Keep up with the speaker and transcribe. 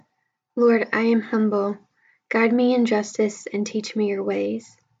Lord, I am humble. Guide me in justice and teach me your ways.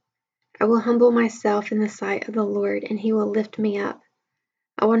 I will humble myself in the sight of the Lord, and he will lift me up.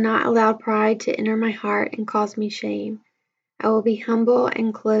 I will not allow pride to enter my heart and cause me shame. I will be humble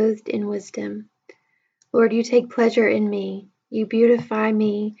and clothed in wisdom. Lord, you take pleasure in me. You beautify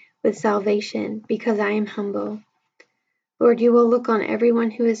me with salvation because I am humble. Lord, you will look on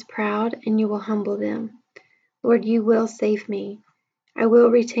everyone who is proud, and you will humble them. Lord, you will save me. I will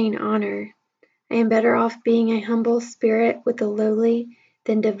retain honor. I am better off being a humble spirit with the lowly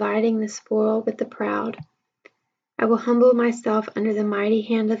than dividing the spoil with the proud. I will humble myself under the mighty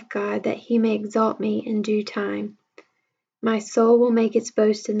hand of God, that he may exalt me in due time. My soul will make its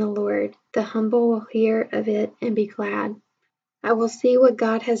boast in the Lord. The humble will hear of it and be glad. I will see what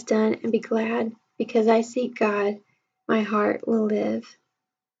God has done and be glad. Because I seek God, my heart will live.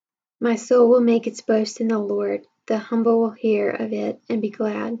 My soul will make its boast in the Lord. The humble will hear of it and be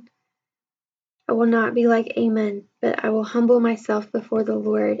glad. I will not be like Ammon, but I will humble myself before the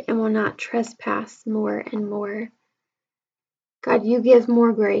Lord and will not trespass more and more. God, you give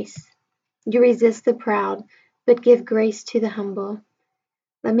more grace. You resist the proud, but give grace to the humble.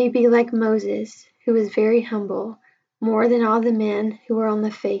 Let me be like Moses, who was very humble, more than all the men who were on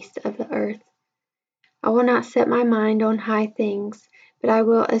the face of the earth. I will not set my mind on high things, but I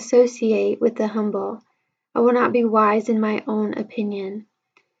will associate with the humble. I will not be wise in my own opinion.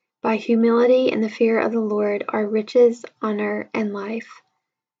 By humility and the fear of the Lord are riches, honor, and life.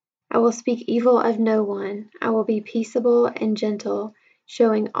 I will speak evil of no one. I will be peaceable and gentle,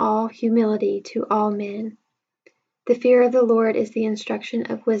 showing all humility to all men. The fear of the Lord is the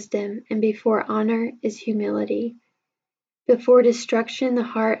instruction of wisdom, and before honor is humility. Before destruction the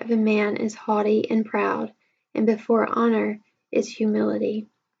heart of a man is haughty and proud, and before honor is humility.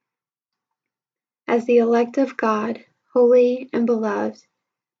 As the elect of God, holy and beloved,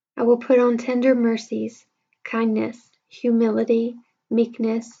 I will put on tender mercies, kindness, humility,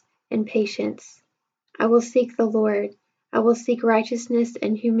 meekness, and patience. I will seek the Lord. I will seek righteousness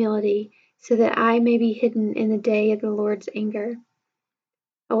and humility, so that I may be hidden in the day of the Lord's anger.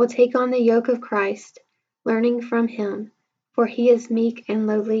 I will take on the yoke of Christ, learning from him, for he is meek and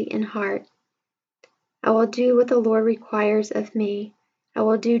lowly in heart. I will do what the Lord requires of me. I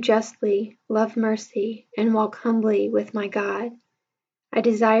will do justly, love mercy, and walk humbly with my God. I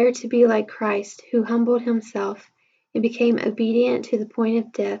desire to be like Christ, who humbled himself and became obedient to the point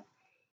of death,